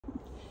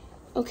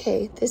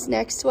Okay, this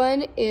next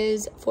one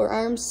is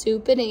forearm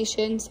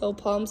supination, so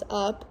palms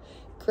up,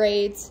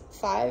 grades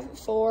 5,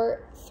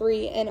 4,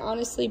 3, and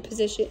honestly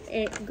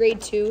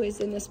grade 2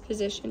 is in this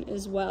position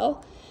as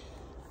well.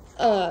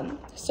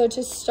 So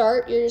to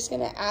start, you're just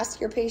gonna ask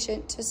your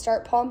patient to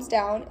start palms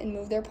down and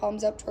move their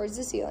palms up towards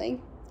the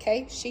ceiling.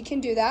 Okay, she can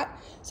do that.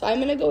 So I'm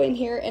gonna go in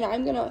here and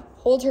I'm gonna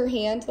hold her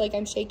hand like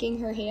I'm shaking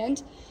her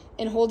hand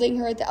and holding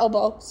her at the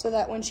elbow so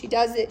that when she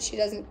does it, she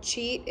doesn't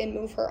cheat and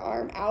move her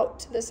arm out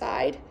to the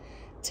side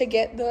to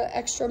get the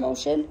extra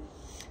motion.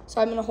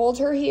 So I'm gonna hold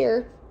her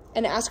here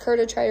and ask her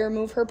to try to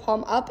move her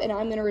palm up, and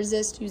I'm gonna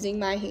resist using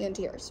my hand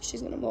here. So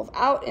she's gonna move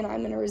out and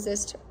I'm gonna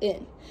resist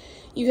in.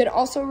 You could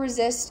also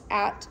resist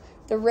at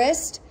the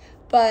wrist,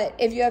 but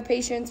if you have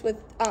patients with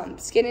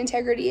skin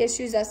integrity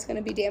issues, that's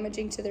gonna be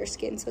damaging to their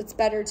skin, so it's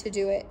better to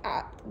do it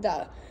at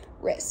the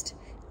wrist.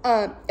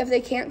 If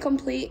they can't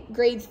complete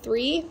grade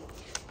 3,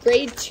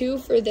 grade 2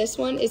 for this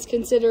one is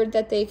considered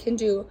that they can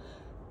do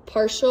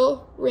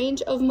partial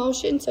range of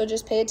motion, so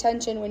just pay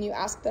attention when you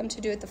ask them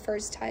to do it the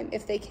first time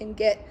if they can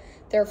get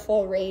their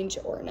full range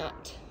or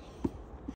not.